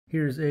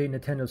Here's a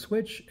Nintendo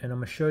Switch, and I'm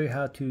going to show you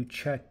how to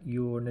check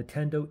your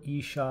Nintendo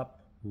eShop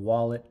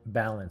wallet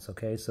balance,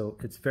 okay? So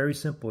it's very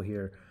simple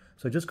here.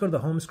 So just go to the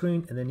home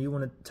screen, and then you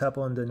want to tap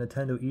on the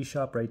Nintendo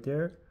eShop right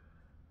there.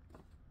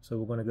 So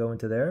we're going to go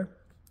into there.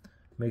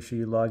 Make sure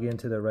you log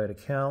into the right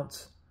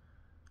account.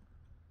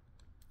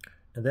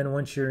 And then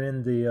once you're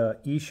in the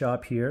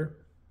eShop here,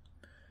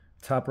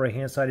 top right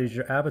hand side is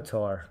your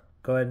avatar.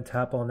 Go ahead and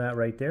tap on that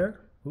right there.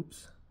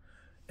 Oops.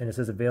 And it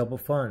says available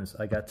funds.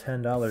 I got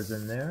 $10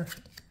 in there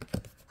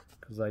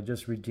because I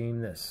just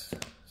redeemed this.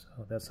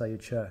 So that's how you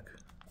check.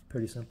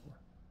 Pretty simple.